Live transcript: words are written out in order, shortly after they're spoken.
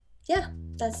yeah,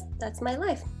 that's my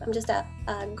life. I'm just a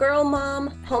girl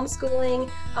mom, homeschooling,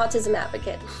 autism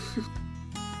advocate.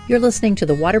 You're listening to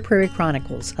the Water Prairie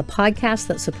Chronicles, a podcast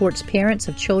that supports parents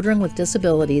of children with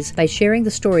disabilities by sharing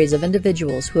the stories of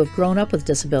individuals who have grown up with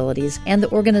disabilities and the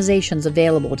organizations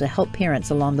available to help parents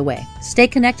along the way. Stay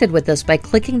connected with us by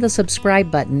clicking the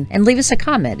subscribe button and leave us a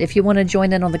comment if you want to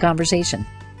join in on the conversation.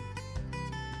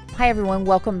 Hi, everyone.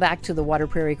 Welcome back to the Water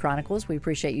Prairie Chronicles. We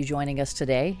appreciate you joining us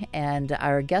today. And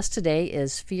our guest today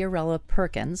is Fiorella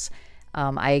Perkins.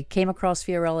 I came across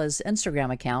Fiorella's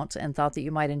Instagram account and thought that you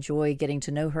might enjoy getting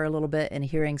to know her a little bit and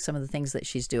hearing some of the things that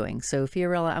she's doing. So,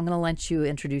 Fiorella, I'm going to let you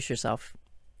introduce yourself.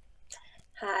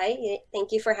 Hi,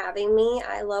 thank you for having me.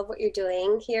 I love what you're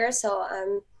doing here. So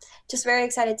I'm just very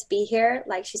excited to be here.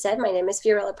 Like she said, my name is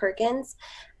Fiorella Perkins.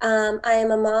 I am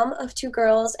a mom of 2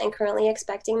 girls and currently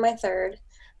expecting my third.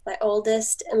 My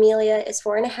oldest, Amelia, is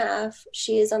 4.5.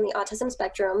 She is on the autism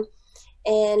spectrum.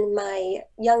 And my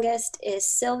youngest is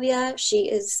Sylvia. She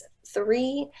is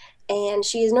 3, and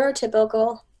she is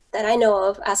neurotypical that I know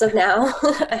of as of now.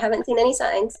 I haven't seen any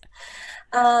signs.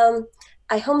 I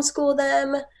homeschool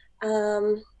them.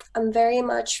 I'm very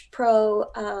much pro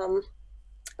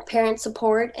parent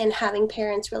support and having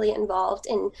parents really involved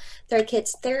in their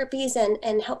kids' therapies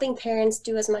and helping parents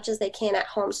do as much as they can at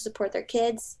home to support their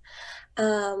kids.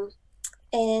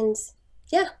 And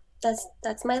yeah,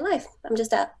 that's my life. I'm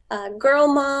just a girl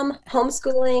mom,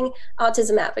 homeschooling,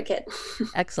 autism advocate.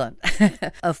 Excellent.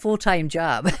 A full-time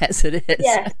job as it is.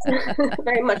 Yes,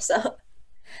 very much so. All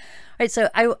right, so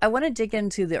I want to dig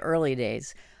into the early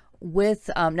days with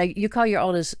now you call your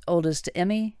oldest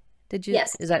Emmy, did you?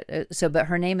 Yes. Is that so? But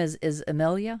her name is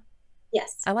Amelia.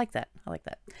 Yes. I like that.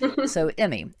 So,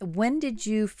 Emmy, when did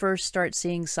you first start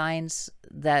seeing signs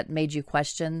that made you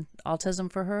question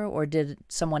autism for her, or did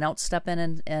someone else step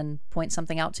in and point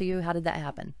something out to you? How did that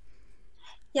happen?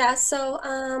 Yeah, so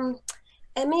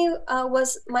Emmy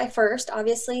was my first,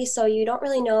 obviously, so you don't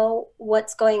really know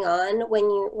what's going on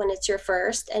when it's your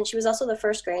first, and she was also the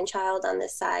first grandchild on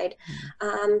this side.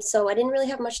 So I didn't really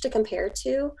have much to compare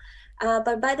to.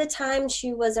 But by the time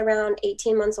she was around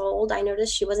 18 months old, I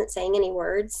noticed she wasn't saying any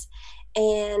words.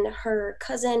 And her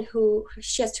cousin,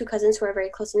 she has 2 cousins who are very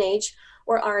close in age,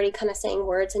 were already kind of saying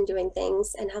words and doing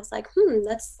things. And I was like,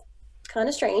 that's kind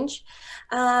of strange.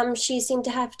 She seemed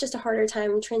to have just a harder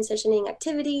time transitioning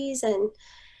activities. And,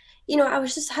 I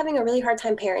was just having a really hard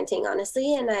time parenting,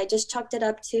 honestly. And I just chalked it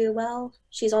up to, well,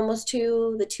 she's almost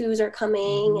 2, the 2s are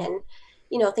coming. And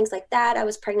things like that. I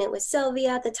was pregnant with Sylvia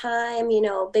at the time,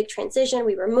 big transition.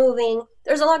 We were moving.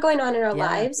 There's a lot going on in our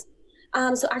lives.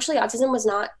 So actually autism was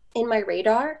not in my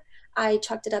radar. I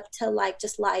chalked it up to like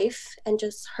just life and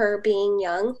just her being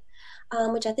young,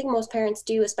 which I think most parents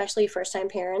do, especially first-time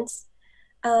parents.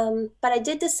 But I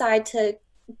did decide to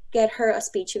get her a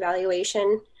speech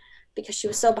evaluation because she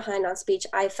was so behind on speech,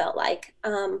 I felt like.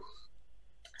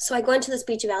 So I go into the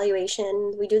speech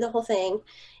evaluation. We do the whole thing.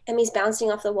 Emmy's bouncing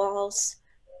off the walls,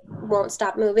 won't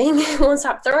stop moving, won't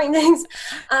stop throwing things.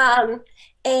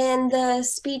 And the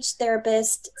speech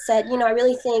therapist said, I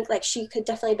really think like she could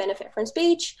definitely benefit from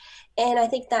speech. And I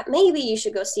think that maybe you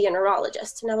should go see a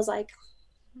neurologist. And I was like,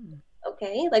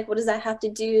 okay, like, what does that have to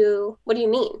do? What do you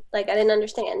mean? Like, I didn't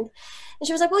understand. And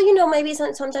she was like, well, maybe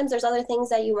sometimes there's other things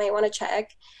that you might want to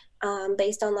check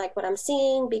based on like what I'm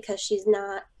seeing, because she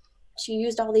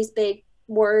used all these big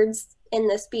words in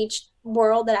the speech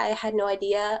world that I had no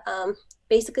idea.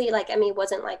 Basically, like, Emmy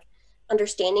wasn't like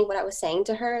understanding what I was saying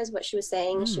to her is what she was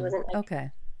saying. She wasn't like,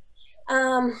 okay.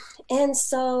 And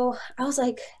so I was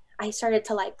like, I started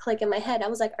to like click in my head. I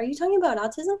was like, are you talking about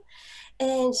autism?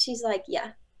 And she's like,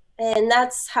 yeah. And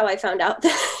that's how I found out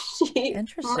that she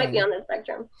might be on the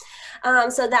spectrum.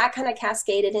 So that kind of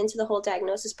cascaded into the whole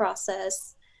diagnosis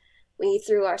process. We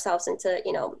threw ourselves into,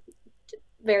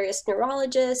 various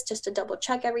neurologists just to double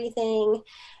check everything.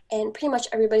 And pretty much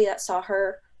everybody that saw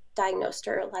her diagnosed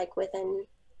her like within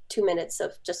 2 minutes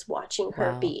of just watching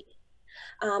her be.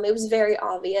 It was very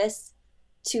obvious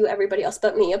to everybody else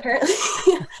but me, apparently.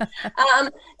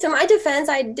 To my defense,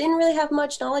 I didn't really have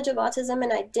much knowledge of autism,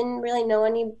 and I didn't really know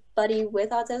anybody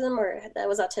with autism or that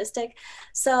was autistic.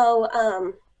 So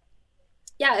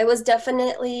it was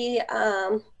definitely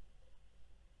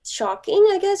shocking,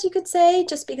 I guess you could say,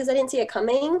 just because I didn't see it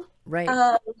coming. Right.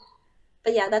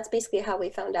 But yeah, that's basically how we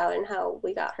found out and how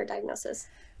we got her diagnosis.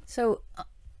 So, all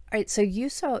right. So you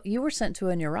were sent to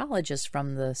a neurologist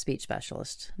from the speech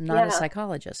specialist, not a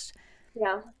psychologist.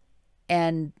 Yeah.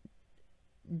 And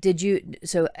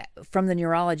so from the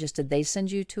neurologist, did they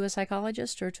send you to a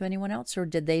psychologist or to anyone else, or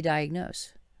did they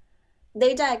diagnose?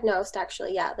 They diagnosed,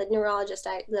 actually, yeah. The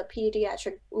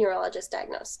pediatric neurologist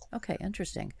diagnosed. Okay,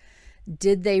 interesting.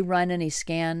 Did they run any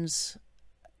scans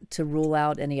to rule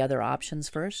out any other options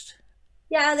first?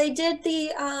 Yeah, they did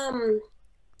the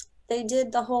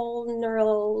whole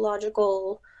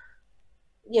neurological,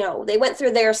 they went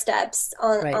through their steps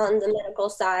Right. on the medical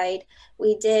side.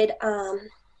 We did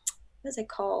what's it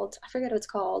called? I forget what it's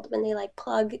called when they like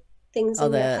plug things Oh,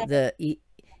 in your head. the E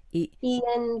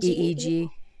ENG, EEG.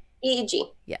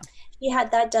 EEG. Yeah. She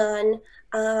had that done.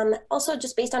 Also,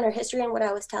 just based on her history and what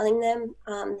I was telling them,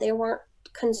 they weren't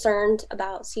concerned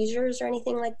about seizures or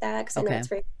anything like that because I know Okay. it's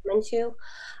very common too.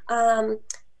 Um,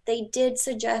 they did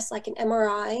suggest like an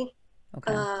MRI,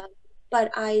 Okay. uh,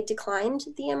 but I declined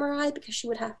the MRI because she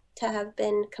would have to have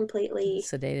been completely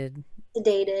Sedated.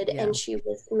 sedated, Yeah. and she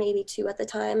was maybe 2 at the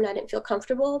time, and I didn't feel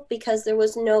comfortable because there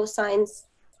was no signs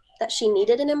that she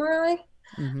needed an MRI.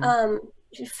 Mm-hmm. Um,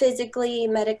 Physically,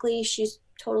 medically, she's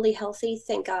totally healthy,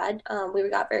 thank God. We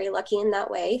got very lucky in that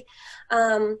way.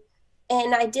 Um,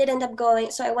 and I did end up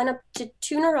going, so I went up to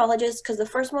 2 neurologists because the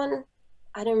first one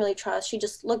I didn't really trust. She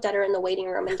just looked at her in the waiting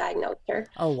room and diagnosed her.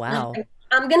 Oh, And I was wow. like,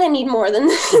 I'm gonna need more than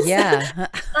this. Yeah.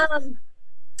 um,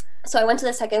 so I went to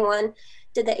the second one,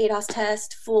 did the ADOS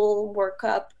test, full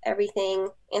workup, everything,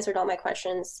 answered all my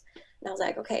questions. And I was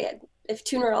like, okay, if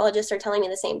 2 neurologists are telling me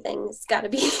the same thing, it's got to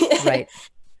be. Right.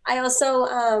 I also,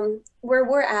 where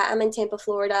we're at, I'm in Tampa,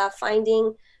 Florida.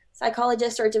 Finding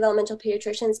psychologists or developmental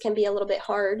pediatricians can be a little bit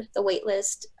hard. The wait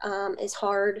list is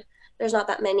hard. There's not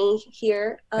that many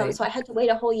here. Right. So I had to wait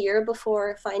a whole year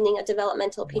before finding a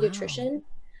developmental Wow. pediatrician.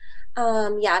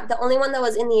 Yeah, the only one that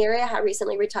was in the area had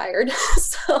recently retired.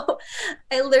 So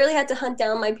I literally had to hunt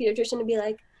down my pediatrician to be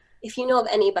like, if you know of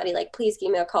anybody, like, please give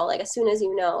me a call, like, as soon as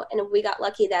you know. And we got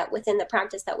lucky that within the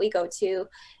practice that we go to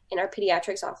in our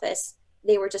pediatrics office,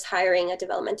 they were just hiring a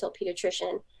developmental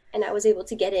pediatrician. And I was able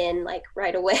to get in like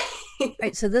right away.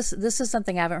 Right. So this is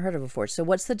something I haven't heard of before. So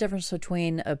what's the difference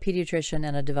between a pediatrician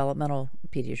and a developmental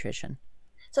pediatrician?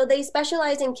 So they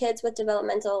specialize in kids with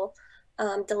developmental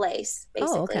delays,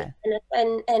 Oh, basically, okay.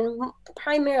 and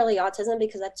primarily autism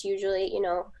because that's usually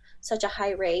such a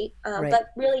high rate. Right. But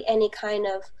really, any kind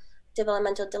of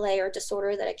developmental delay or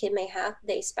disorder that a kid may have,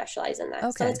 they specialize in that. So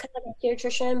it's Okay. kind of like a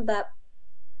pediatrician, but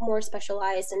more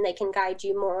specialized, and they can guide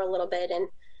you more a little bit, and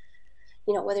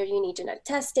whether you need genetic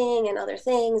testing and other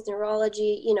things,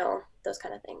 neurology, those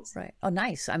kind of things. Right. Oh,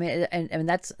 nice. I mean, and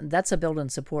that's a built-in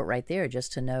support right there,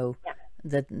 just to know Yeah.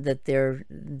 that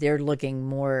they're looking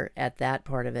more at that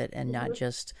part of it and not Mm-hmm.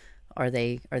 just are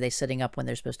they sitting up when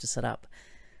they're supposed to sit up.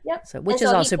 Yep. So And which is so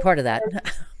he also part of that.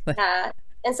 confirmed But that.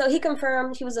 And so he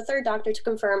confirmed, he was the third doctor to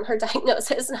confirm her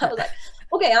diagnosis. And I was like,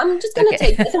 okay, I'm just going to okay.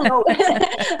 take this and roll with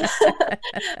it.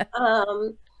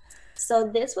 So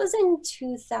this was in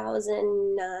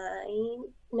 2009,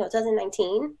 no,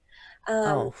 2019. Um,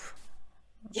 Oh,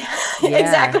 yeah, yeah.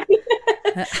 exactly.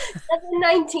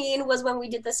 2019 was when we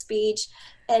did the speech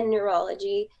and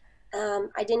neurology.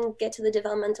 I didn't get to the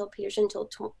developmental pediatrician until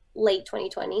late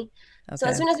 2020. So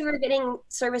as Okay. soon as we were getting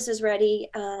services ready,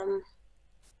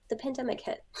 the pandemic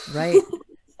hit. Right.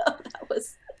 So that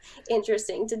was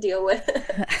interesting to deal with.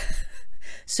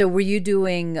 So were you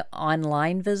doing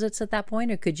online visits at that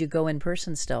point, or could you go in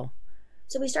person still?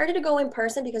 So we started to go in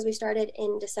person because we started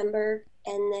in December,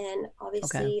 and then Okay.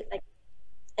 obviously, like,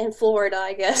 in Florida,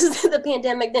 I guess the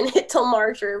pandemic didn't hit till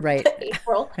March or Right.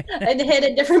 April. It hit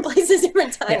at different places,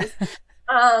 different Yeah. times.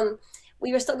 Um,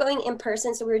 we were still going in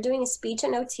person, so we were doing a speech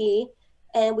and OT,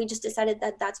 and we just decided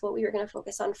that that's what we were going to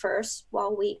focus on first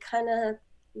while we kind of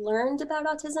learned about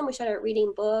autism. We started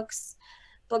reading books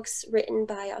written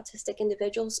by autistic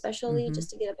individuals, especially Mm-hmm. just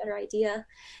to get a better idea.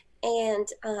 And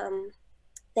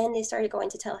then they started going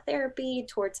to teletherapy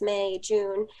towards May,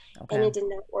 June, and Okay. it did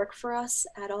not work for us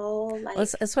at all. Well, Like,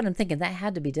 that's what I'm thinking. That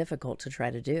had to be difficult to try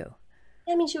to do.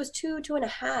 I mean, she was 2.5.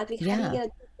 How do you Yeah. get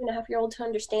a 2.5-year-old to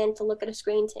understand, to look at a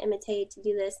screen, to imitate, to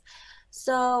do this?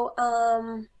 So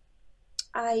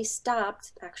I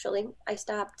stopped, actually. I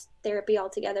stopped therapy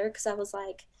altogether because I was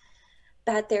like,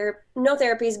 bad therapy, no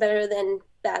therapy is better than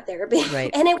bad therapy.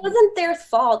 Right. And it wasn't their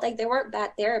fault. Like, they weren't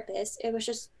bad therapists. It was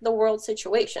just the world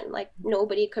situation. Like,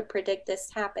 nobody could predict this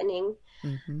happening.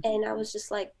 Mm-hmm. And I was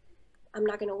just like, I'm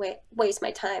not going to waste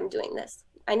my time doing this.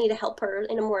 I need to help her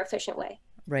in a more efficient way.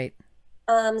 Right.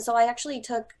 So I actually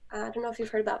took, I don't know if you've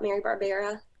heard about Mary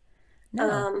Barbera. No.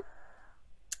 Um,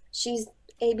 she's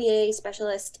ABA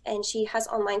specialist, and she has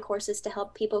online courses to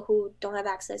help people who don't have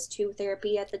access to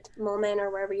therapy at the moment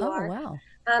or wherever you Oh, are. wow.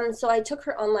 So I took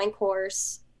her online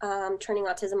course, Turning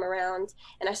Autism Around,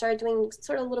 and I started doing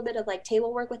sort of a little bit of like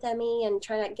table work with Emmy and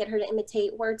trying to get her to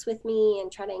imitate words with me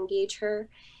and try to engage her.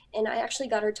 and I actually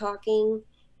got her talking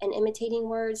and imitating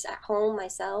words at home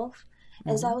myself.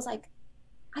 And so Mm-hmm. I was like,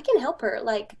 I can help her.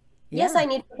 Like, yes, Yeah. I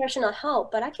need professional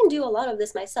help, but I can do a lot of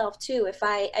this myself too if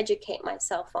I educate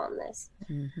myself on this.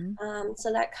 Mm-hmm.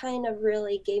 So that kind of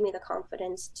really gave me the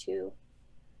confidence to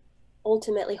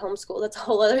ultimately homeschool. That's a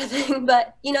whole other thing.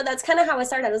 But, that's kind of how I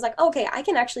started. I was like, okay, I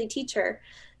can actually teach her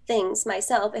things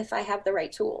myself if I have the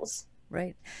right tools.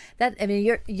 Right. That, I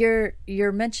mean,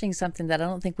 you're mentioning something that I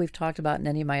don't think we've talked about in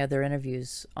any of my other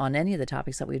interviews on any of the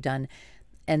topics that we've done,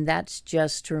 and that's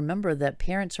just to remember that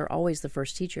parents are always the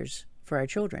first teachers for our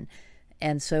children.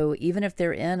 And so even if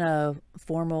they're in a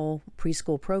formal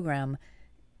preschool program,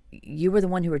 you were the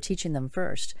one who were teaching them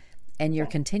first, and you're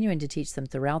Right. continuing to teach them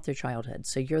throughout their childhood.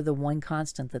 So you're the one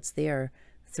constant that's there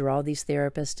through all these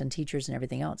therapists and teachers and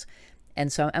everything else.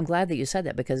 And so I'm glad that you said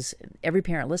that, because every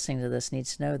parent listening to this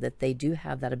needs to know that they do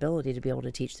have that ability to be able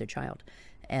to teach their child.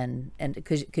 And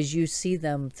because you see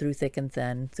them through thick and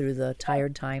thin, through the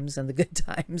tired times and the good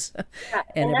times Yeah,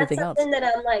 and and that's everything else. something that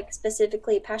I'm like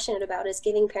specifically passionate about is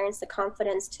giving parents the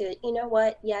confidence to, you know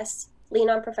what, yes, lean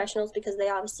on professionals because they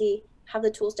obviously have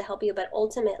the tools to help you, but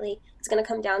ultimately it's going to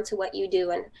come down to what you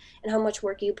do and how much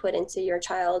work you put into your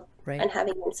child Right. and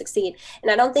having them succeed.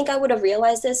 And I don't think I would have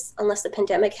realized this unless the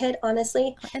pandemic hit,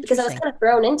 honestly, because I was Interesting. kind of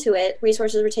thrown into it.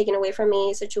 Resources were taken away from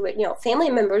me, family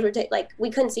members were like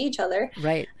we couldn't see each other.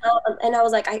 Right. And I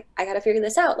was like, I got to figure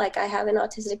this out. Like, I have an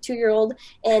autistic 2 year old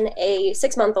and a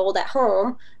 6 month old at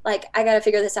home. Like, I got to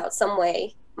figure this out some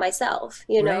way myself,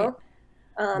 you Right. know?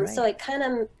 So Right. it kind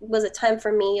of was a time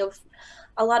for me of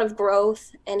a lot of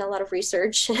growth and a lot of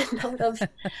research and a lot of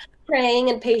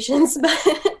praying and patience.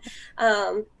 But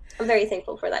I'm very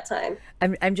thankful for that time.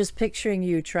 I'm just picturing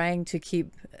you trying to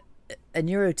keep a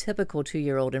neurotypical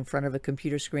 2-year-old in front of a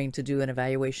computer screen to do an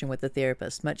evaluation with a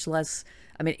therapist, much less,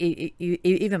 I mean,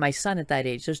 even my son at that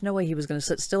age, there's no way he was going to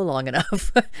sit still long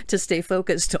enough to stay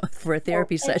focused for a Oh,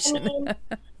 therapy and I session. mean,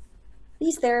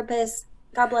 these therapists,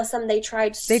 God bless them, they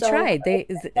tried They so tried.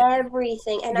 hard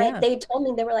everything. And Yeah, they told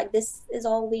me, they were like, this is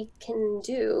all we can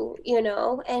do.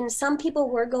 And some people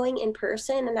were going in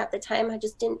person. And at the time, I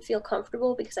just didn't feel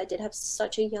comfortable because I did have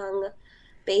such a young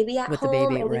baby at with the home.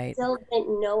 baby, And we right. still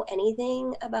didn't know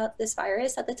anything about this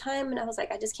virus at the time. And I was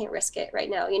like, I just can't risk it right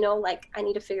now. Like, I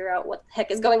need to figure out what the heck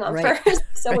is going on Right. first.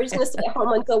 So we're just going to stay at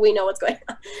home until we know what's going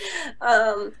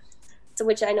on. To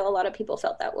which I know a lot of people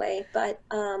felt that way. But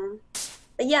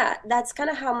yeah, that's kind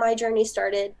of how my journey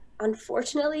started.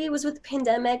 Unfortunately, it was with the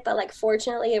pandemic, but like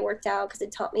fortunately, it worked out because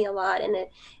it taught me a lot, and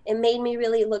it made me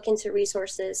really look into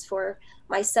resources for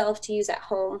myself to use at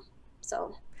home.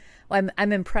 So Well,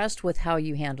 I'm impressed with how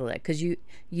you handle it, because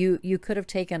you could have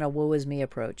taken a woe is me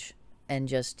approach and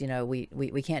just,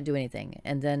 we can't do anything,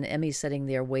 and then Emmy's sitting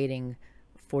there waiting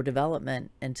for development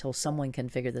until someone can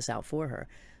figure this out for her.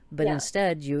 But yeah,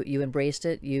 instead, you embraced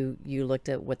it. You looked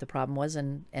at what the problem was,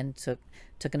 and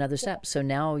took another step. So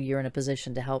now you're in a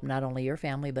position to help not only your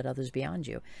family but others beyond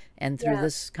you. And through yeah.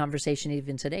 this conversation,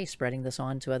 even today, spreading this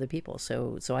on to other people.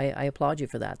 So I applaud you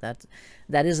for that.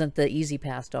 That isn't the easy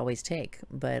path to always take,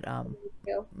 but Thank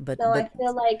you. but No, but I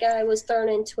feel like I was thrown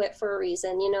into it for a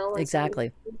reason, and so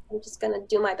exactly. I'm just gonna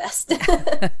do my best.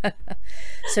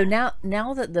 So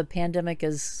now that the pandemic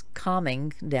is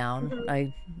calming down, Mhm.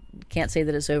 I can't say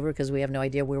that it's over because we have no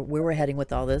idea where we're heading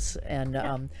with all this, and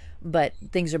Yeah. but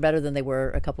things are better than they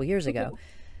were a couple years ago. Mhm.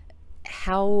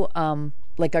 How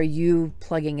like, are you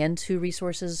plugging into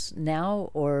resources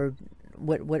now, or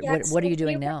Yeah, what are so you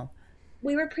doing now?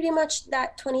 we were pretty much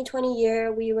that 2020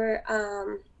 year. We were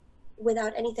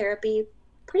without any therapy,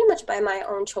 pretty much by my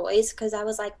own choice, because I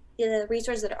was like, the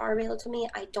resources that are available to me,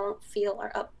 I don't feel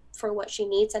are up for what she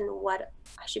needs and what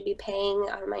I should be paying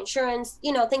out of my insurance,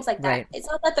 things like that. Right. It's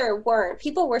not that there weren't.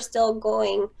 People were still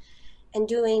going and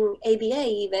doing ABA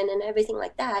even and everything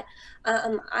like that.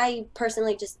 I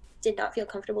personally just did not feel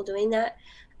comfortable doing that.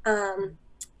 Um,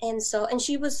 and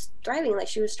she was thriving, like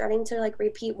she was starting to like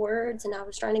repeat words, and I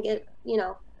was trying to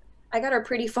I got her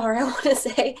pretty far, I want to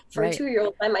say, for a Right. 2 year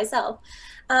old by myself.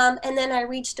 And then I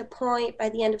reached a point by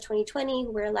the end of 2020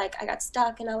 where like I got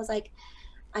stuck and I was like,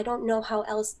 I don't know how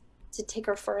else to take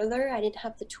her further. I didn't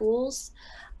have the tools.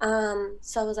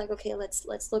 So I was like, okay, let's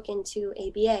look into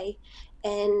ABA.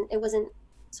 And it wasn't,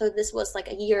 so this was like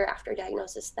a year after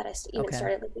diagnosis that I even Okay.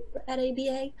 started looking at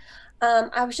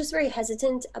ABA. I was just very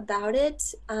hesitant about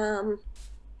it. I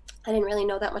didn't really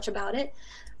know that much about it.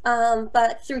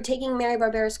 But through taking Mary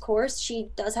Barbera's course, she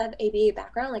does have ABA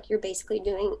background. Like, you're basically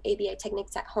doing ABA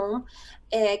techniques at home.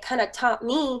 It kind of taught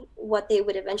me what they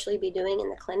would eventually be doing in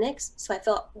the clinics. So I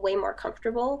felt way more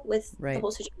comfortable with the Right.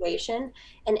 whole situation.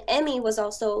 And Emmy was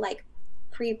also like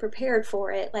pre-prepared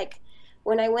for it. Like,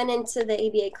 when I went into the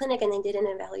ABA clinic and they did an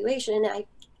evaluation, and I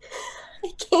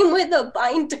came with a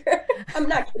binder. I'm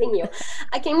not kidding you.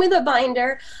 I came with a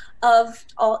binder of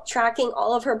tracking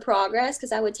all of her progress,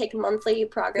 because I would take monthly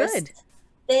progress Good.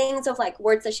 things of like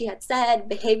words that she had said,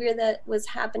 behavior that was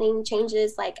happening,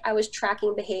 changes. Like I was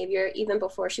tracking behavior even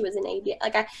before she was in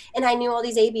ABA. And I knew all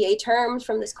these ABA terms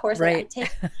from this course that I Right.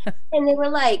 take, and they were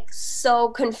like so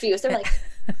confused. They're like,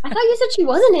 I thought you said she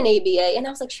wasn't in ABA, and I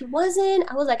was like, she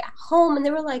wasn't. I was like at home, and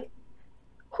they were like,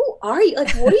 who are you?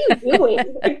 Like, what are you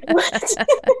doing? Like, what?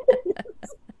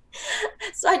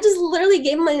 So I just literally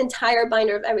gave them an entire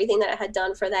binder of everything that I had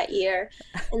done for that year.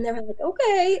 And they were like,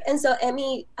 okay. And so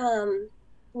Emmy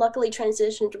luckily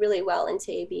transitioned really well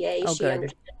into ABA. Oh, She good.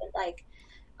 understood like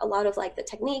a lot of like the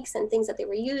techniques and things that they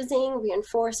were using,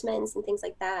 reinforcements and things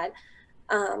like that.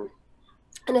 Um,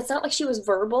 and it's not like she was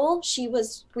verbal. She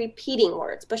was repeating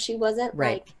words, but she wasn't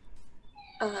Right.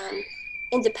 like um,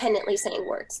 independently saying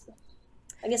words.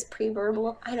 I guess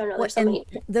pre-verbal. I don't know. Well, There's so and many.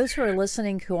 those who are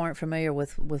listening who aren't familiar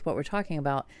with what we're talking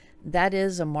about, that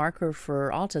is a marker for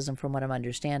autism, from what I'm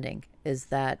understanding, is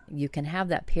that you can have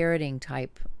that parroting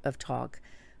type of talk,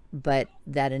 but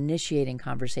that initiating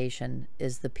conversation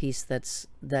is the piece that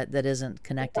isn't The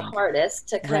connecting. hardest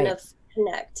to kind Right. of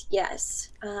connect, yes.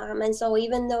 And so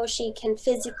even though she can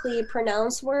physically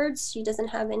pronounce words, she doesn't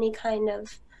have any kind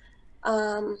of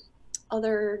um,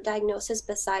 other diagnosis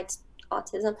besides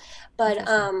autism. But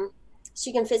Interesting.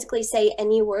 she can physically say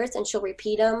any words and she'll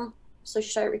repeat them. So she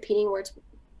started repeating words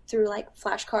through like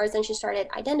flashcards, and she started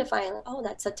identifying, like, oh,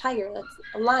 that's a tiger, that's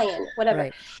a lion, whatever.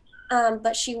 Right.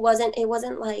 But it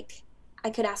wasn't like I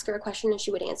could ask her a question and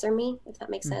she would answer me, if that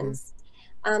makes Mm-hmm. sense.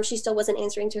 She still wasn't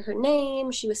answering to her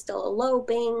name. She was still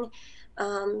eloping.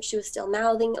 She was still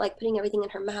mouthing, like putting everything in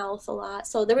her mouth a lot.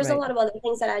 So there was a Right. lot of other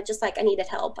things that I just like, I needed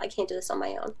help. I can't do this on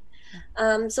my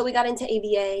own. So we got into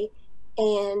ABA,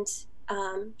 and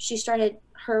she started,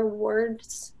 her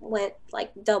words went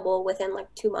like double within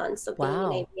like 2 months of being in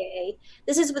Wow. ABA.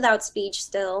 This is without speech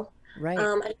still. Right.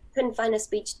 I couldn't find a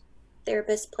speech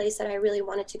therapist place that I really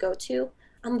wanted to go to.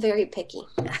 I'm very picky.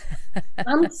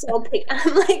 I'm so picky.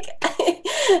 I'm like,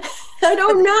 I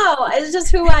don't know. It's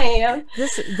just who I am.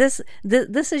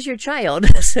 This is your child,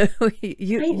 so I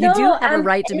you do know. have a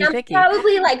right to be I'm picky.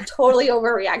 probably like totally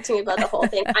overreacting about the whole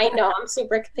thing. I know I'm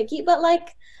super picky, but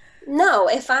like, no,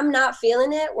 if I'm not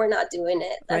feeling it, we're not doing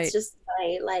it. That's Right. just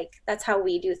that's how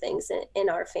we do things in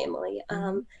our family.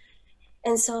 Mm-hmm.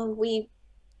 And so we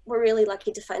were really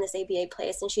lucky to find this ABA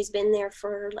place, and she's been there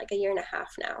for like a year and a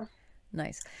half now.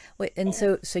 Nice. Wait, and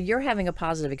And so you're having a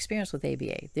positive experience with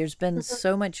ABA. There's been mhm,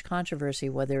 so much controversy,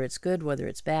 whether it's good, whether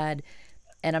it's bad,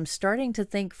 and I'm starting to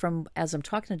think, from as I'm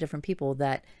talking to different people,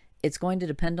 that it's going to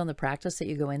depend on the practice that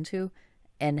you go into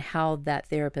and how that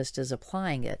therapist is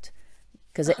applying it.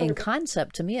 Because in 100%.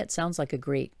 concept, to me, it sounds like a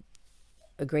great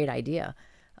idea.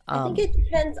 I think Um, it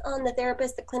depends on the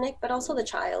therapist, the clinic, but also the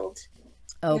child.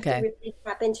 You have to okay. really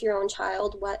tap into your own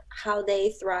child, how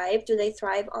they thrive. Do they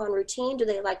thrive on routine? Do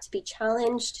they like to be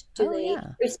challenged? Do Oh they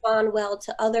yeah. respond well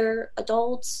to other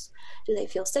adults? Do they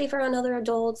feel safer on other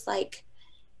adults? Like,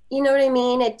 you know what I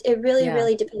mean? It really, Yeah.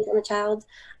 really depends on the child.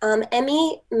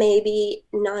 Emmy may be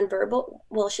nonverbal.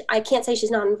 Well, I can't say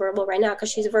she's nonverbal right now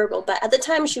because she's verbal, but at the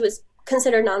time she was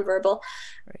considered nonverbal.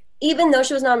 Right. Even though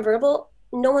she was nonverbal,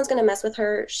 no one's going to mess with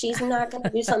her. She's not going to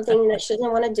do something that she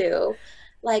doesn't want to do.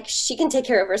 Like, she can take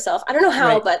care of herself. I don't know how,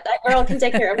 Right. but that girl can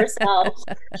take care of herself.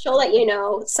 She'll let you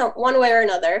know one way or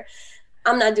another.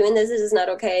 I'm not doing this. This is not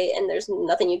okay. And there's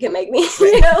nothing you can make me,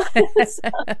 Right. So,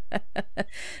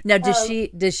 Now, um,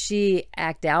 does she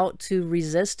act out to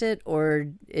resist it, or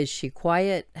is she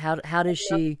quiet? How does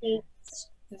she? she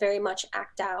very much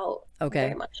act out, very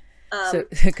Okay. much. So, Um,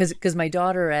 because my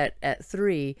daughter at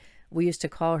 3, we used to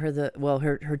call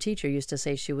her her teacher used to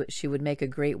say she would make a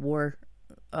great war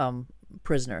um,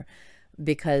 prisoner,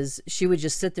 because she would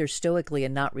just sit there stoically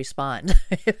and not respond,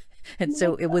 and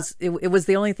so it was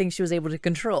the only thing she was able to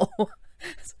control.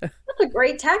 So, that's a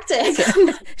great tactic.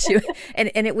 so she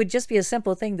and it would just be a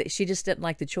simple thing that she just didn't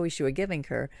like the choice you were giving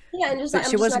her, Yeah, and just but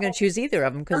like, she wasn't going to choose either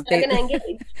of them I'm because not they. gonna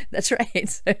engage. That's right.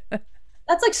 So,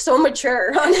 That's like so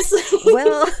mature, honestly.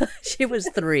 well, she was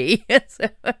 3. So,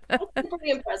 Pretty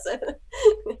impressive.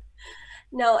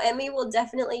 No, Emmy will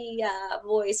definitely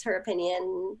voice her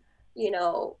opinion,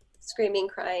 screaming,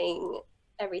 crying,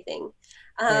 everything.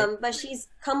 right. But she's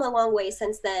come a long way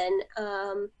since then.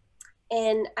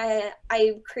 And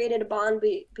I created a bond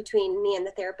between me and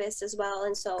the therapist as well.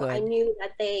 And so I Good. knew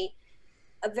that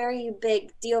a very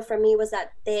big deal for me was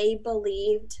that they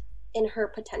believed in her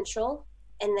potential,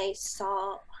 and they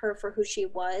saw her for who she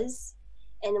was.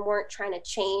 and weren't trying to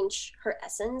change her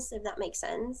essence, if that makes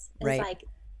sense. It's Right. like,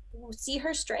 see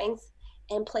her strength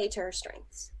and play to her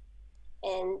strengths.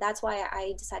 And that's why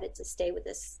I decided to stay with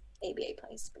this ABA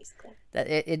place, basically. That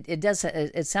it does.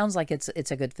 It sounds like it's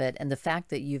a good fit, and the fact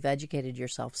that you've educated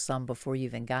yourself some before you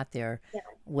even got there Yeah,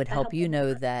 would that help helped a you know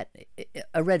lot. that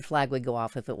a red flag would go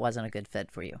off if it wasn't a good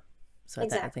fit for you. So I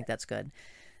Exactly. think that's good.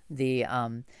 The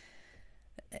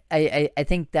I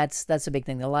think that's a big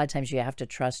thing. A lot of times you have to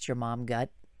trust your mom gut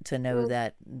to know Mm,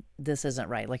 that this isn't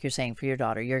right. Like you're saying for your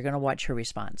daughter, you're going to watch her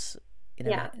response. You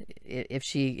know, yeah, if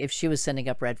she was sending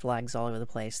up red flags all over the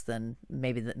place, then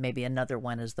maybe another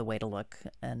one is the way to look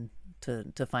and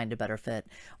to find a better fit.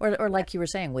 Or yeah. like you were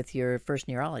saying with your first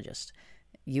neurologist,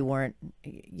 you weren't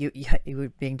you were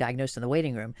being diagnosed in the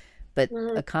waiting room, but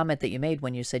Mm-hmm, a comment that you made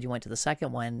when you said you went to the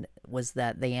second one was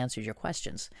that they answered your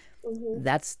questions. mm-hmm.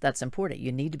 That's important.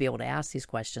 You need to be able to ask these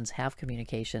questions, have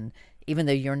communication, even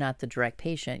though you're not the direct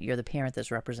patient, you're the parent that's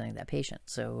representing that patient.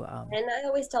 So And I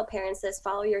always tell parents this: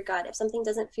 follow your gut. If something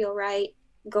doesn't feel right,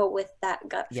 go with that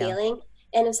gut yeah. feeling.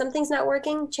 And if something's not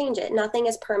working, change it. Nothing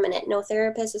is permanent. No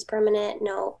therapist is permanent.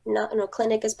 No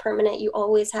clinic is permanent. You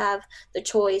always have the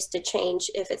choice to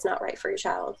change if it's not right for your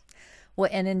child. Well,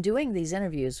 and in doing these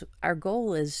interviews, our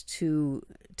goal is to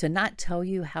not tell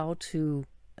you how to,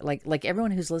 like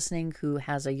everyone who's listening who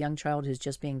has a young child who's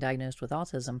just being diagnosed with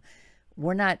autism,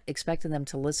 we're not expecting them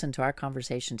to listen to our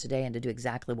conversation today and to do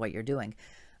exactly what you're doing.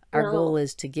 Our goal No.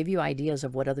 is to give you ideas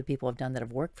of what other people have done that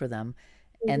have worked for them,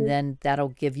 and Hmm. then that'll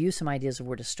give you some ideas of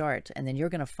where to start, and then you're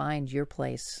going to find your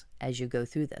place as you go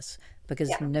through this, because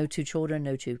Yeah. no two children,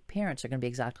 no two parents are going to be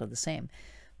exactly the same.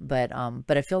 But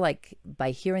I feel like by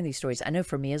hearing these stories, I know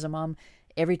for me as a mom,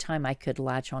 every time I could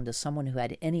latch on to someone who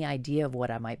had any idea of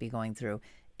what I might be going through,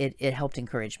 it helped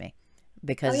encourage me,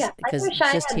 Oh yeah. I because wish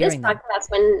I just had this hearing them. podcast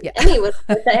when Yeah. Emmy was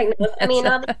diagnosed. I That's mean,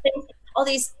 all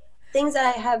these things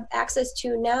that I have access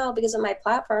to now because of my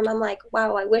platform. I'm like,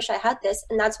 wow, I wish I had this,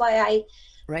 and that's why I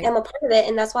right. am a part of it,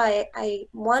 and that's why I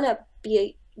want to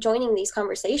be joining these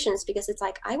conversations, because it's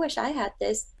like, I wish I had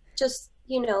this just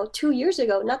 2 years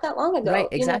ago, not that long Right, ago.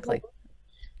 exactly.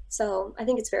 So I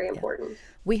think it's very Yeah. important.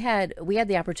 We had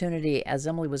the opportunity as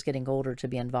Emily was getting older to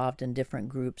be involved in different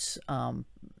groups.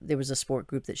 There was a sport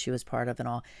group that she was part of and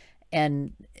all.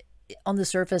 And on the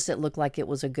surface, it looked like it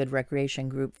was a good recreation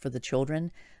group for the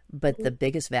children. But Mhm. the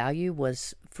biggest value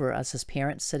was for us as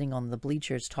parents sitting on the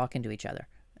bleachers talking to each other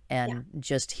Yeah, and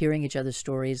just hearing each other's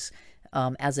stories.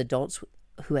 As adults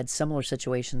who had similar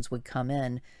situations would come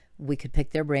in, we could pick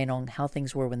their brain on how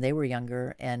things were when they were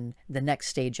younger and the next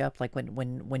stage up, like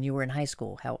when you were in high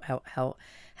school,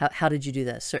 how did you do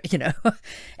this, or, like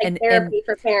and therapy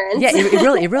for yeah,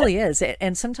 parents. it really is.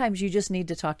 And sometimes you just need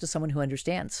to talk to someone who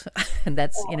understands, and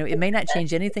that's, Oh, it may not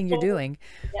change anything you're interesting.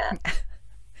 doing. Yeah,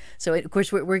 So of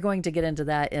course we're going to get into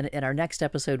that in our next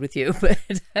episode with you, but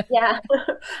yeah.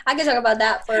 I could talk about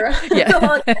that for yeah. a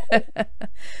long time. All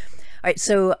right,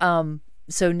 so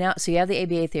you have the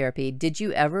ABA therapy. Did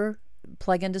you ever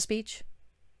plug into speech?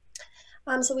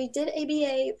 So we did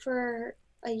ABA for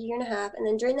a year and a half, and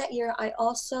then during that year, I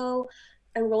also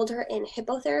enrolled her in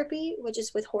hippotherapy, which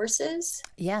is with horses.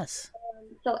 Yes.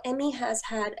 So Emmy has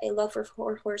had a love for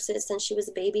horses since she was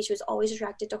a baby. She was always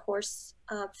attracted to horse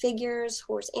figures,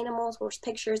 horse animals, horse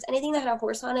pictures, anything that had a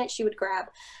horse on it, she would grab.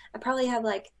 I probably have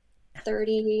like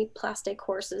 30 plastic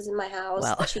horses in my house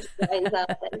Well, that she lines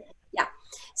up, and yeah.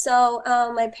 So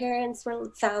my parents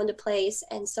found a place,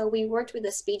 and so we worked with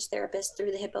a speech therapist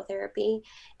through the hippotherapy,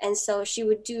 and so she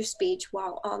would do speech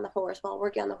while on the horse, while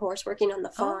working on the horse, working on the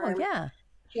oh farm. yeah.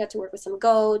 She got to work with some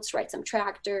goats, ride some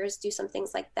tractors, do some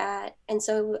things like that. And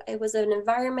so it was an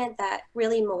environment that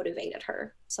really motivated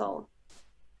her. So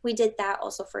we did that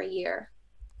also for a year.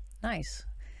 Nice.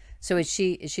 So is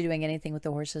she doing anything with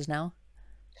the horses now?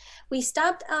 We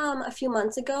stopped a few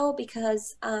months ago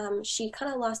because she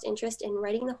kind of lost interest in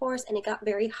riding the horse, and it got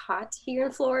very hot here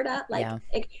in Florida, like Yeah.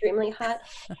 extremely hot.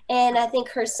 And I think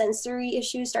her sensory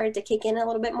issues started to kick in a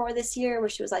little bit more this year, where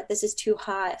she was like, this is too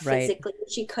hot Right. physically.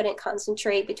 She couldn't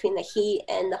concentrate between the heat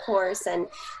and the horse and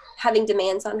having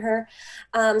demands on her.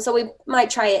 So we might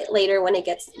try it later when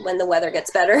the weather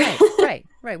gets better. Right. Right.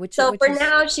 Right. Which So which for is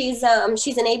now, she's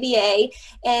an ABA,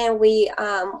 and we're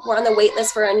on the wait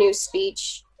list for a new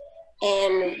speech,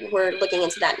 and we're looking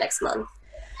into that next month.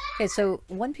 okay. So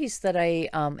one piece that I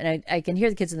can hear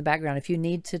the kids in the background. If you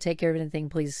need to take care of anything,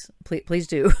 please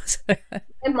do.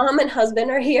 My mom and husband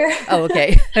are here, Oh,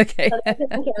 okay. Okay. so they're taking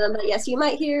care of them. But yes, you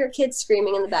might hear kids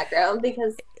screaming in the background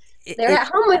because It, they're it, at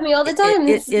home with me all the it, time. it,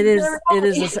 This is it their is it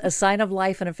is reality. a sign of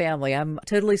life in a family. I'm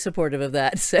totally supportive of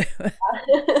that.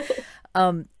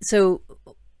 So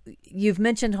you've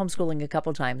mentioned homeschooling a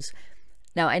couple times.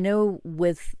 Now, I know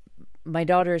with my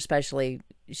daughter especially,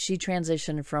 she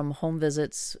transitioned from home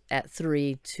visits at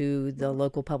 3 to the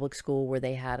local public school where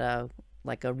they had a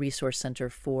resource center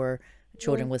for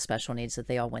children Mm-hmm. with special needs that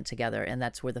they all went together, and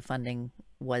that's where the funding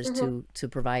was Mm-hmm. to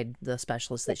provide the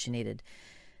specialists that she needed.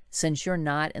 Since you're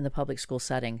not in the public school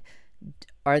setting,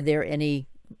 are there any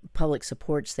public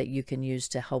supports that you can use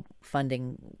to help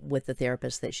funding with the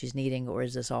therapist that she's needing, or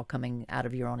is this all coming out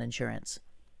of your own insurance?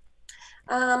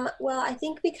 Well, I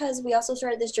think because we also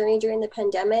started this journey during the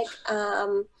pandemic,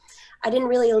 I didn't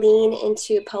really lean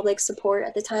into public support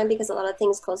at the time because a lot of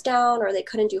things closed down or they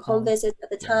couldn't do home Oh, visits at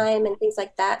the yeah. time and things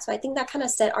like that. So I think that kind of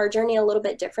set our journey a little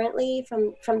bit differently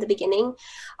from the beginning.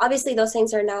 Obviously, those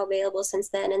things are now available since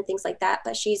then and things like that,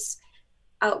 but she's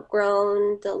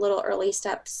outgrown the little early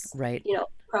steps, Right.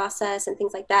 process and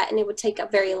things like that, and it would take a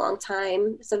very long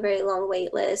time. It's a very long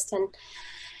wait list, and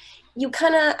you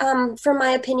kind of from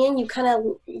my opinion, you kind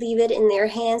of leave it in their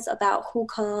hands about who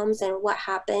comes and what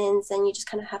happens, and you just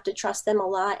kind of have to trust them a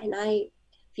lot. And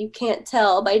if you can't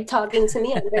tell by talking to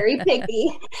me, I'm very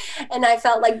picky, and I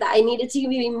felt like that I needed to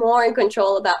be more in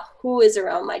control about who is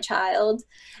around my child.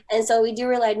 And so we do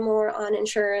rely more on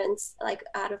insurance, like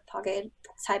out of pocket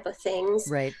type of things.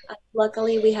 Right.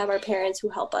 Luckily we have our parents who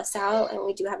help us out, and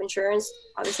we do have insurance.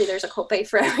 Obviously there's a copay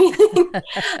for everything.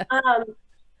 um,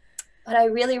 but I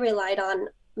really relied on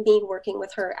me working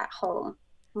with her at home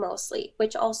mostly,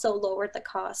 which also lowered the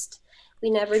cost.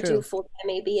 We never do True. full-time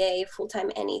ABA,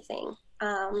 full-time anything.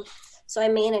 So I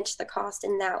managed the cost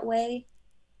in that way,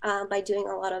 by doing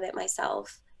a lot of it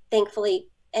myself. Thankfully,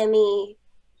 Emmy,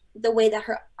 the way that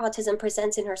her autism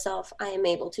presents in herself, I am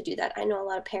able to do that. I know a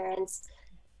lot of parents,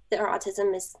 their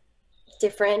autism is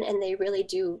different and they really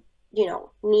do,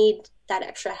 need that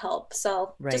extra help.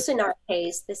 So Right. just in our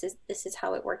case, this is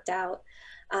how it worked out.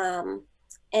 um,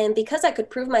 and because I could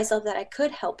prove myself that I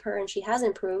could help her and she has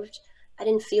improved, I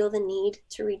didn't feel the need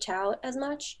to reach out as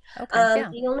much. Okay. Yeah.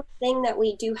 The only thing that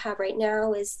we do have right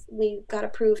now is we got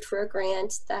approved for a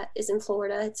grant that is in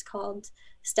Florida. It's called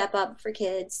Step Up for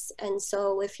Kids. And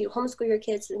so if you homeschool your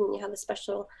kids and you have a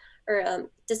special or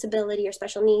disability or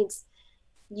special needs,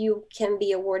 you can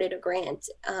be awarded a grant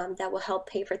that will help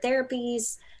pay for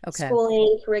therapies, Okay.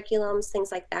 schooling, curriculums, things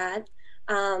like that.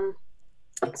 Um,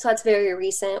 so that's very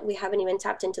recent. We haven't even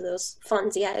tapped into those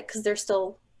funds yet because they're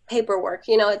still paperwork.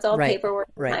 It's all Right. paperwork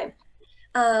Right. time.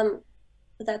 Um,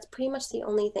 but that's pretty much the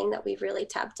only thing that we've really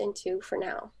tapped into for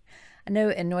now. I know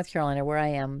in North Carolina where I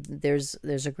am, there's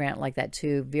a grant like that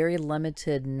too. Very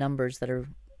limited numbers that are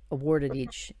awarded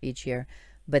each year,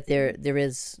 but there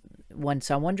is one.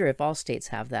 So I wonder if all states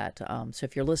have that. So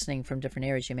if you're listening from different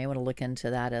areas, you may want to look into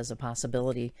that as a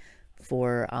possibility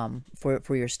for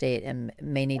your state, and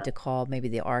may need to call maybe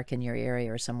the ARC in your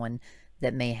area or someone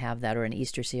that may have that, or an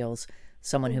Easter Seals,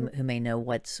 someone Mm-hmm. who may know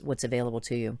what's available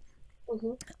to you.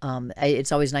 Mm-hmm.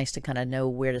 It's always nice to kind of know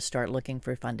where to start looking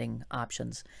for funding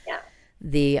options. Yeah.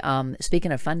 The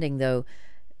speaking of funding, though,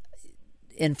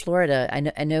 in Florida,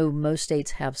 I know most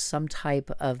states have some type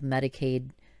of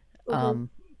Medicaid Mm-hmm.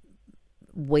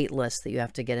 wait list that you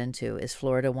have to get into. Is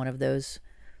Florida one of those?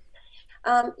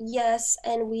 Yes,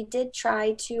 and we did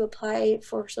try to apply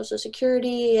for Social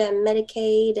Security and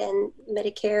Medicaid and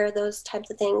Medicare, those types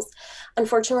of things.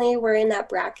 Unfortunately, we're in that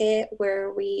bracket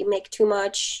where we make too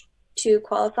much to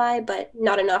qualify, but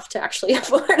not enough to actually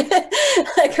afford it,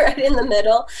 like right in the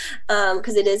middle,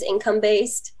 because it is income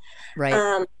based. Right.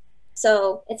 Um,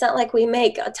 so it's not like we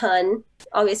make a ton.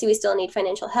 Obviously, we still need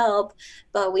financial help,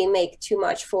 but we make too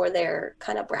much for their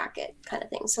kind of bracket kind of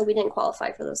thing. So we didn't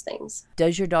qualify for those things.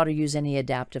 Does your daughter use any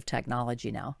adaptive technology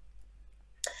now?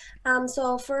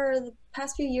 So for the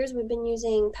past few years, we've been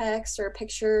using PEX or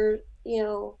picture,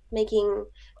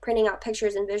 printing out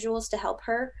pictures and visuals to help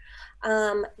her.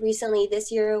 Recently,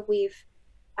 this year, we've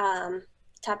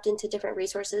tapped into different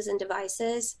resources and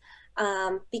devices.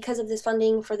 Because of this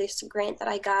funding for this grant that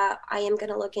I got, I am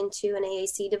going to look into an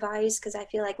AAC device because I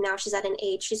feel like now she's at an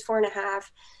age, she's 4.5.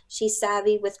 She's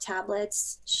savvy with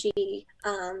tablets. She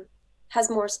has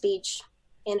more speech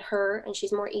in her and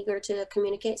she's more eager to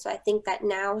communicate. So I think that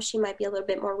now she might be a little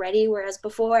bit more ready, whereas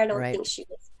before I don't Right. think she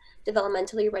was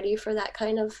developmentally ready for that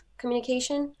kind of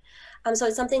communication. So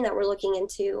it's something that we're looking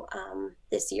into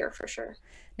this year for sure.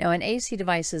 Now, an AC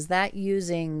device, is that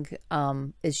using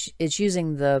it's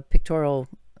using the pictorial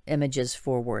images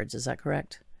for words? Is that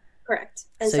correct? Correct.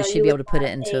 And So so she'd you be would able to put it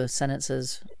have into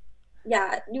sentences.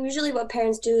 yeah, usually what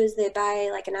parents do is they buy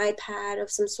like an iPad of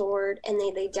some sort and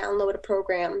they download a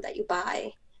program that you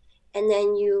buy. And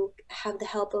then you have the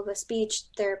help of a speech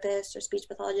therapist or speech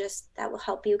pathologist that will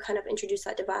help you kind of introduce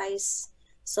that device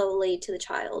slowly to the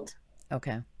child.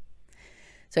 Okay.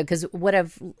 So, because what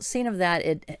I've seen of that,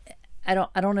 I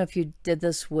don't know if you did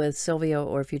this with Sylvia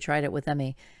or if you tried it with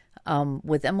Emmy.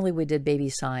 With Emily, we did baby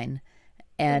sign,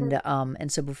 Mm-hmm.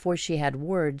 and so before she had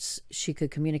words, she could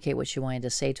communicate what she wanted to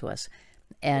say to us,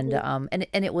 Mm-hmm.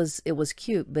 and it was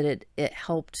cute, but it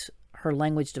helped her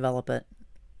language develop it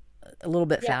a little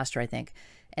bit Yeah. faster, I think.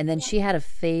 And then Yeah. she had a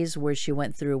phase where she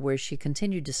went through where she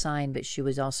continued to sign, but she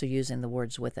was also using the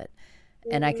words with it.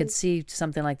 And I could Mm-hmm. see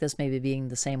something like this maybe being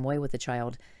the same way with a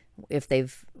child if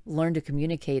they've learned to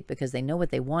communicate because they know what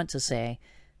they want to say,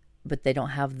 but they don't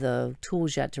have the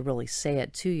tools yet to really say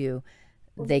it to you.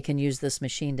 Mm-hmm. They can use this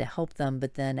machine to help them,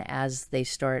 but then as they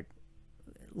start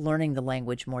learning the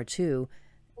language more too,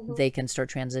 Mm-hmm. they can start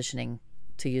transitioning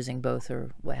to using both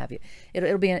or what have you.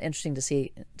 It'll be interesting to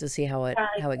see Yeah,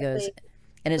 how it goes. exactly.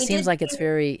 And it We seems did like it's use,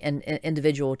 very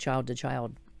individual, child to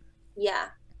child. yeah.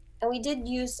 And we did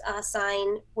use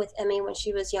sign with Emmy when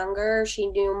she was younger. She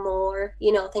knew more,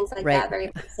 you know, things like Right. that,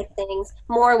 very basic things.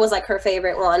 More was like her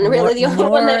favorite one, More really the only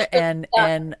one that more she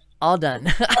was and all done.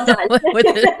 all done. With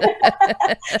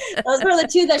Those were the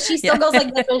two that she still yeah. goes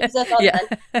like this when she says all Yeah.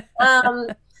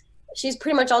 done. She's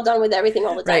pretty much all done with everything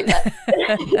all the time. Right.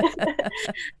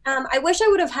 But I wish I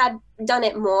would have had done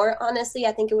it more. Honestly,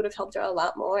 I think it would have helped her a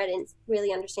lot more. I didn't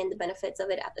really understand the benefits of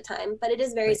it at the time, but it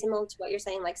is very Right. similar to what you're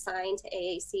saying, like sign to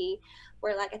AAC,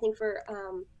 where like I think for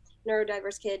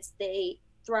neurodiverse kids, they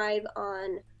thrive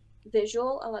on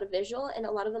visual, a lot of visual, and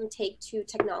a lot of them take to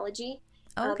technology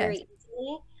Oh, okay. very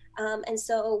easily. And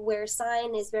so where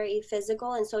sign is very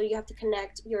physical, and so you have to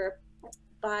connect your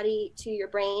body to your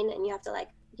brain, and you have to like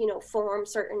form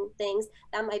certain things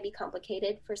that might be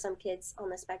complicated for some kids on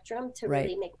the spectrum to Right.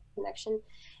 really make a connection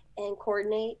and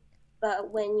coordinate. But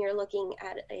when you're looking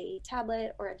at a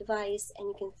tablet or a device and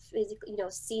you can physically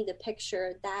see the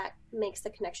picture, that makes the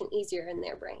connection easier in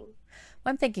their brain.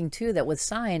 Well, I'm thinking too that with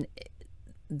sign,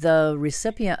 the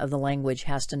recipient of the language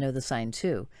has to know the sign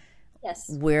too. Yes.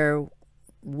 Where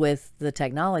with the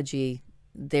technology,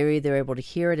 they're either able to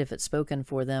hear it if it's spoken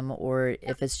for them or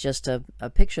if it's just a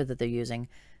picture that they're using,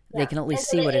 they Yeah. can at And least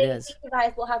so see the what it is. AAC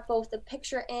device will have both the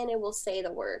picture and it will say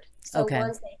the word. So Okay.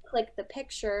 once they click the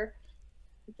picture,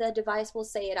 the device will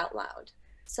say it out loud.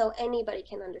 So anybody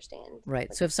can understand.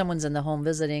 Right. So if someone's in the home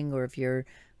visiting or if you're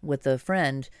with a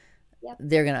friend, Yep.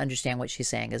 they're going to understand what she's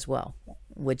saying as well,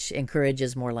 which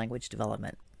encourages more language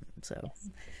development. So Yes.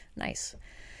 nice.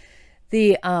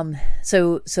 The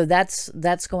so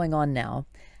that's going on now.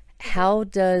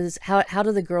 Mhm. How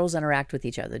do the girls interact with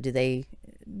each other? Do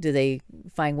they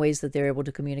find ways that they're able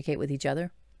to communicate with each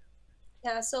other?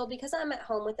 Yeah, so because I'm at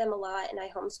home with them a lot and I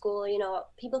homeschool,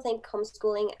 people think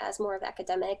homeschooling as more of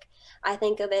academic. I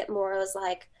think of it more as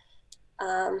like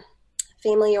um,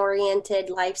 family oriented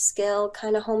life skill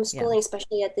kind of Yeah. homeschooling,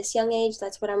 especially at this young age.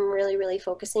 That's what I'm really, really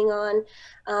focusing on.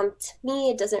 To me,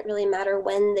 it doesn't really matter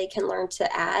when they can learn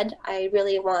to add. I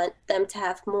really want them to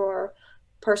have more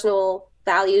personal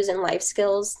values and life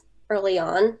skills early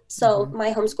on. So Mm-hmm.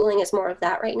 my homeschooling is more of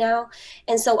that right now.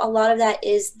 And so a lot of that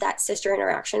is that sister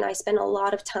interaction. I spend a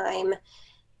lot of time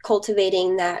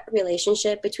cultivating that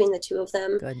relationship between the two of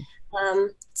them. Good.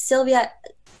 Sylvia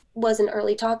was an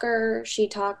early talker. She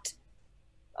talked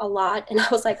a lot, and I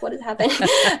was like, "What is happening?"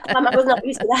 I was not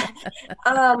used to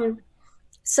that.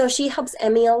 So she helps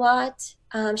Emmy a lot.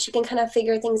 She can kind of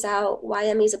figure things out why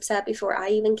Emmy's upset before I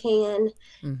even can,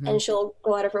 Mm-hmm. and she'll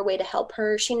go out of her way to help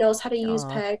her. She knows how to use Oh,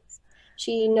 pegs.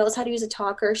 She knows how to use a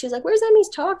talker. She's like, "Where's Emmy's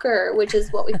talker?" Which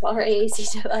is what we call her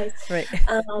AAC device. right.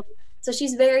 Um, so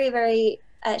she's very, very.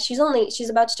 She's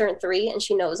about to turn 3, and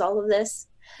she knows all of this.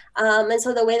 And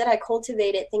so the way that I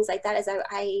cultivated things like that is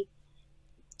I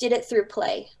did it through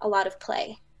play, a lot of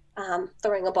play,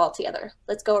 throwing a ball together.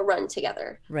 Let's go run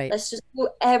together. Right. Let's just do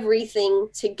everything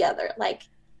together. Like,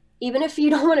 even if you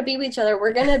don't want to be with each other,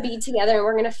 we're going to be together and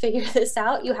we're going to figure this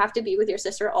out. You have to be with your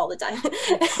sister all the time.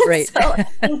 Right. So I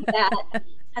think that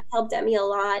has helped Emmy a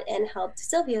lot and helped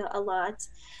Sylvia a lot.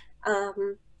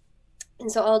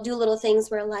 And so I'll do little things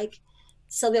where like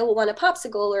Sylvia will want a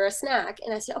popsicle or a snack.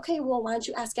 And I said, okay, well, why don't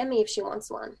you ask Emmy if she wants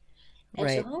one? And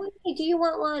she'll, Right. oh, hey, do you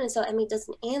want one? And so Emmy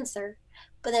doesn't answer.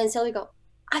 But then Sylvia go,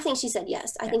 I think she said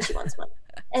yes. I think she wants one.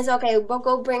 And so, okay, we'll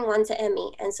go bring one to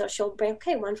Emmy. And so she'll bring,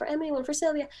 okay, one for Emmy, one for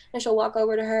Sylvia. And she'll walk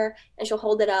over to her and she'll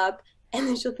hold it up. And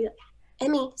then she'll be like,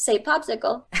 Emmy, say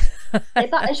popsicle.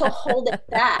 And she'll hold it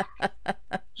back.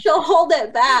 She'll hold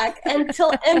it back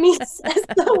until Emmy says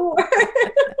the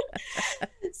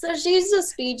word. So she's a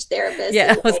speech therapist.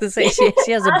 Yeah, I was gonna say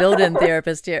she has a built-in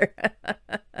therapist here.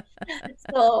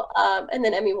 So, and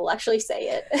then Emmy will actually say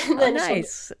it, and Oh, then she'll get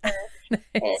nice. her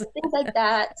and Nice. things like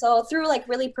that. So through like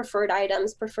really preferred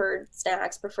items, preferred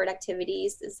snacks, preferred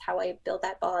activities is how I build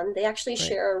that bond. They actually Right.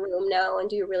 share a room now and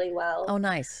do really well. Oh,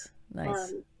 nice. Nice.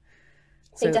 Um,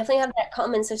 they So, definitely have that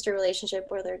common sister relationship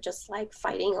where they're just like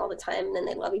fighting all the time and then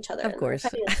they love each other of and they're course.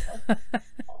 fighting.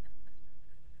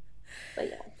 But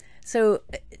yeah. So,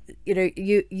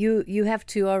 you have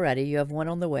two already. You have one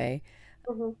on the way.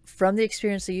 Hmm. From the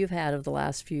experience that you've had of the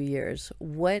last few years,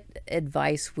 what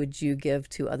advice would you give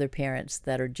to other parents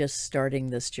that are just starting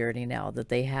this journey now, that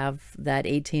they have that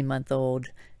 18-month-old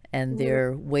and Hmm.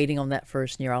 they're waiting on that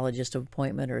first neurologist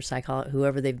appointment or psychologist,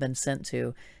 whoever they've been sent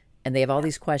to, and they have all Yeah.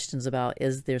 these questions about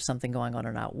is there something going on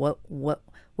or not? What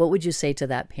would you say to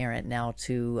that parent now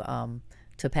to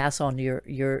pass on your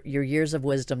years of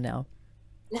wisdom now?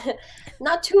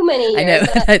 Not too many I know years.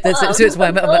 that's why Still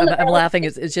in the I'm early laughing.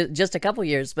 stages. It's just a couple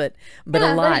years, but a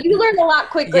Yeah, but lot. you learn a lot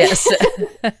quickly. Yes.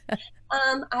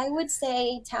 I would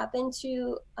say tap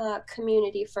into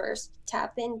community first.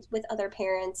 Tap in with other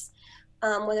parents,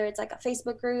 whether it's like a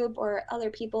Facebook group or other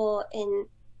people in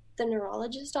the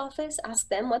neurologist office. Ask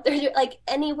them what they're doing. Like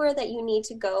anywhere that you need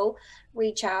to go,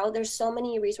 reach out. There's so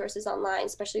many resources online,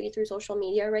 especially through social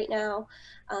media right now.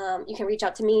 You can reach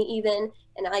out to me even,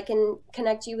 and I can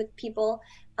connect you with people.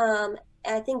 And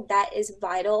I think that is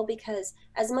vital because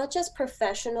as much as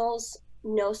professionals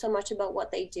know so much about what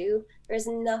they do, there's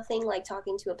nothing like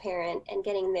talking to a parent and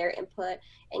getting their input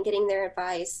and getting their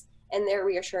advice and their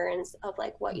reassurance of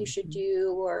like what you should Mhm.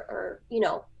 do or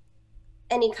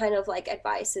any kind of like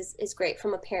advice is great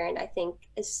from a parent. I think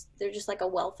is they're just like a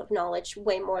wealth of knowledge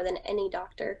way more than any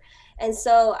doctor. And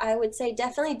so I would say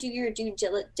definitely do your due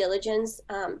diligence,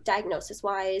 diagnosis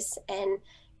wise, and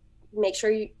make sure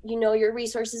you know your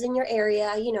resources in your area,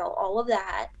 all of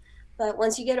that. But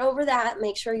once you get over that,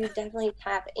 make sure you definitely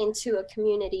tap into a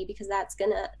community because that's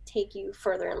going to take you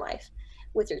further in life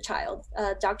with your child.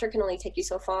 Doctor can only take you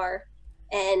so far.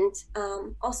 And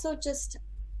also just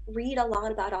read a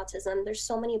lot about autism. There's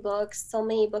so many books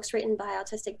written by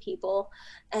autistic people,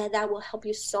 and that will help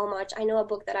you so much. I know a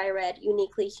book that I read,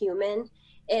 Uniquely Human.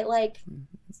 It like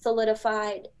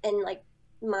solidified and like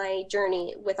my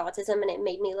journey with autism, and it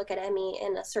made me look at Emmy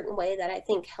in a certain way that I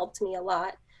think helped me a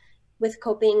lot with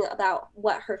coping about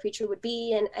what her future would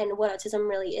be and what autism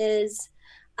really is.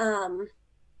 Um,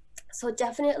 so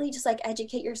definitely just like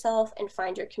educate yourself and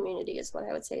find your community is what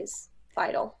I would say is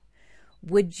vital.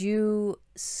 Would you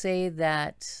say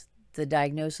that the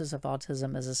diagnosis of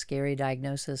autism is a scary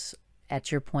diagnosis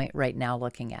at your point right now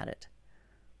looking at it?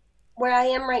 Where I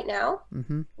am right now,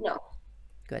 Mm-hmm. no,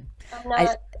 Good. I'm I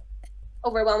not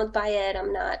overwhelmed by it.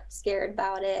 I'm not scared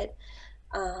about it.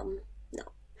 No,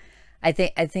 I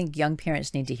think young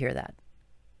parents need to hear that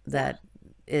yeah.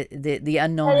 that the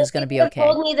unknown And if is going you to be would have okay.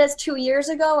 told me this 2 years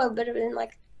ago, I would have been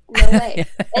like, no way.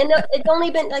 Yeah. And it's only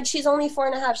been like she's only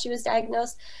 4.5. She was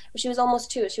diagnosed. She was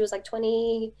almost 2. She was like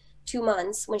 22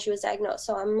 months when she was diagnosed.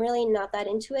 So I'm really not that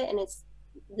into it, and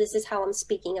this is how I'm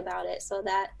speaking about it. So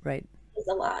that Right. is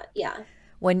a lot. Yeah,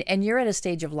 And you're at a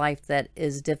stage of life that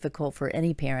is difficult for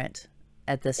any parent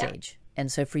at this yeah. age,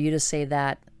 and so for you to say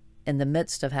that in the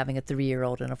midst of having a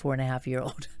 3-year-old and a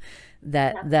 4.5-year-old,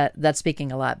 Yeah. that's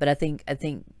speaking a lot. But I think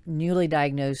newly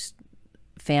diagnosed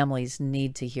families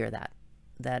need to hear that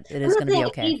it I'm is not going to be saying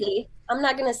it's okay. easy. I'm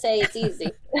not gonna say it's easy.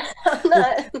 I'm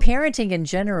Well, not. parenting in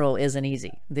general isn't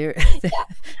easy. There, Yeah,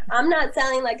 I'm not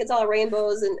sounding like it's all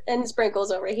rainbows and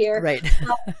sprinkles over here. right.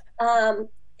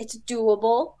 It's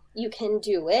doable. You can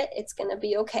do it. It's going to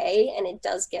be okay. And it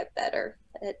does get better.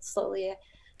 It slowly,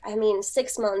 I mean,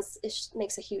 6 months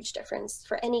makes a huge difference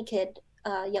for any kid,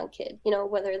 young kid,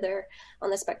 whether they're on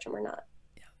the spectrum or not.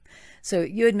 So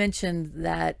you had mentioned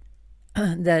that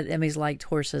that Emmy's liked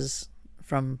horses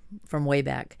from way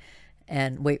back,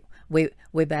 and way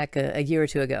back a year or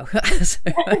two ago. So,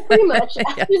 Pretty much.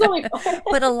 yeah. She's only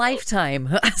But a lifetime.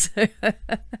 So,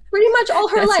 pretty much all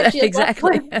her that's life. She has loved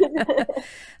exactly. horses.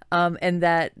 And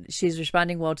that she's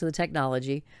responding well to the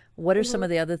technology. What are some Mhm. of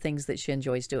the other things that she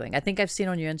enjoys doing? I think I've seen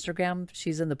on your Instagram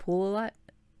she's in the pool a lot.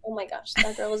 Oh my gosh,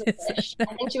 that girl was a fish. I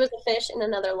think she was a fish in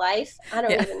another life. I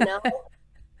don't Yeah. even know.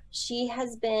 She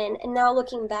has been, and now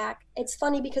looking back, it's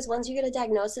funny because once you get a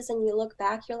diagnosis and you look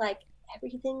back, you're like,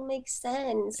 everything makes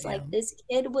sense. Yeah. Like this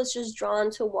kid was just drawn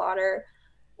to water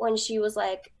when she was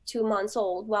like 2 months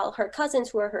old, while her cousins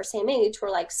who are her same age were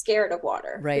like scared of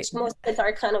water, Right. which most kids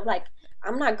are kind of like,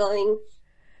 I'm not going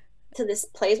to this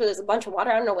place where there's a bunch of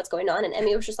water. I don't know what's going on. And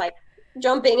Emmy was just like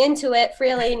jumping into it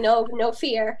freely, no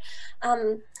fear.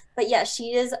 But yeah,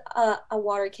 she is a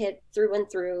water kid through and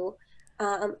through.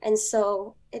 And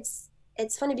so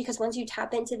it's funny because once you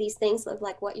tap into these things of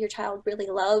like what your child really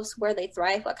loves, where they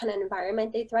thrive, what kind of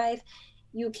environment they thrive,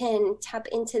 you can tap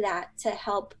into that to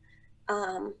help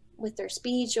with their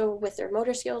speech or with their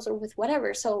motor skills or with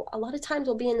whatever. So a lot of times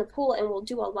we'll be in the pool and we'll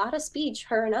do a lot of speech,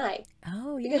 her and I,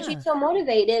 Oh, because yeah. she's so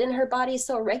motivated and her body's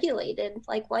so regulated.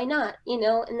 Like, why not?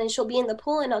 And then she'll be in the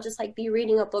pool and I'll just like be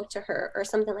reading a book to her or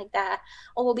something like that.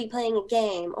 Or we'll be playing a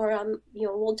game, or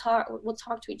we'll talk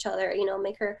to each other,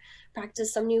 make her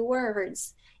practice some new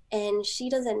words. And she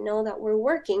doesn't know that we're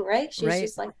working, right? She's Right.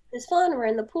 just like, it's fun, we're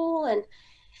in the pool.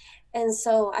 And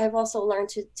so I've also learned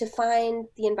to find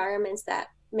the environments that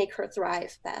make her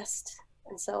thrive best.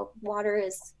 And so water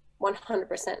is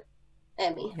 100%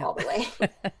 Emmy all the way.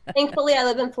 Yep. Thankfully, I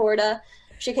live in Florida.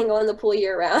 She can go in the pool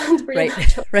year round, pretty Right.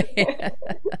 much. Right.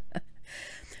 All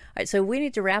right, so we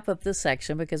need to wrap up this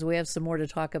section because we have some more to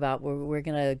talk about. We're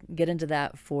going to get into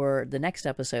that for the next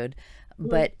episode.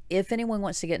 But if anyone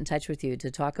wants to get in touch with you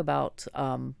to talk about,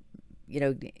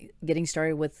 getting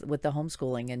started with the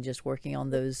homeschooling and just working on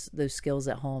those skills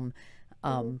at home,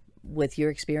 with your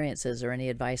experiences or any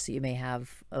advice that you may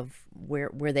have of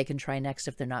where they can try next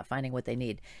if they're not finding what they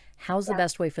need, how's the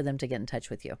best way for them to get in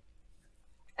touch with you?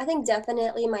 I think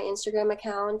definitely my Instagram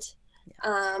account.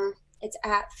 It's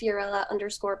at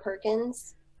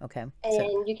Fiorella_Perkins. Okay.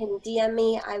 And you can DM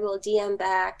me. I will DM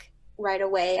back right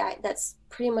away. That's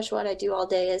pretty much what I do all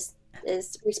day is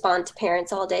respond to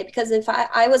parents all day. Because if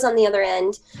I was on the other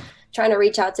end trying to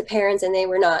reach out to parents and they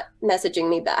were not messaging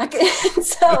me back.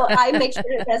 So I make sure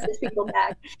to message people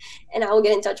back, and I will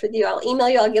get in touch with you. I'll email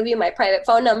you. I'll give you my private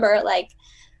phone number. Like,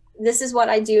 this is what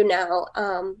I do now.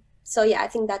 So yeah, I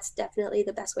think that's definitely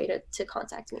the best way to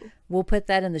contact me. We'll put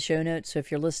that in the show notes. So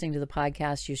if you're listening to the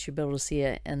podcast, you should be able to see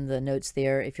it in the notes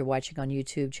there. If you're watching on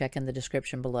YouTube, check in the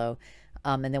description below.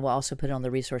 And then we'll also put it on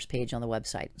the resource page on the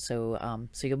website. So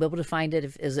you'll be able to find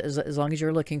it as long as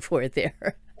you're looking for it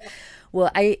there. Well,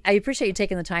 I appreciate you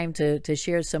taking the time to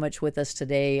share so much with us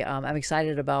today. I'm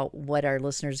excited about what our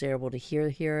listeners are able to hear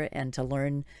here and to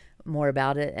learn more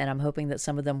about it. And I'm hoping that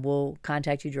some of them will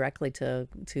contact you directly to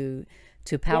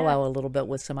powwow a little bit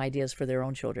with some ideas for their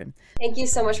own children. Thank you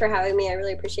so much for having me. I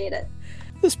really appreciate it.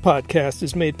 This podcast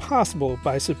is made possible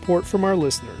by support from our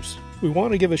listeners. We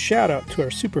want to give a shout out to our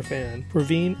superfan,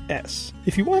 Praveen S.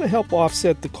 If you want to help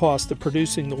offset the cost of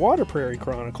producing the Water Prairie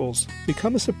Chronicles,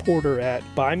 become a supporter at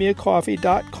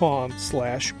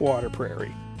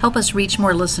buymeacoffee.com/waterprairie. Help us reach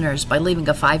more listeners by leaving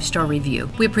a 5-star review.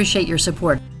 We appreciate your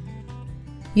support.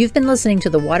 You've been listening to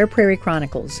the Water Prairie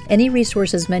Chronicles. Any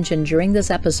resources mentioned during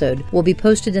this episode will be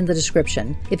posted in the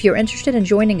description. If you're interested in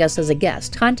joining us as a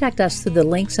guest, contact us through the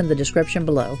links in the description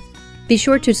below. Be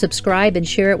sure to subscribe and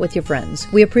share it with your friends.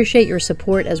 We appreciate your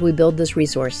support as we build this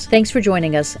resource. Thanks for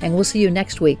joining us, and we'll see you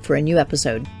next week for a new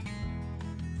episode.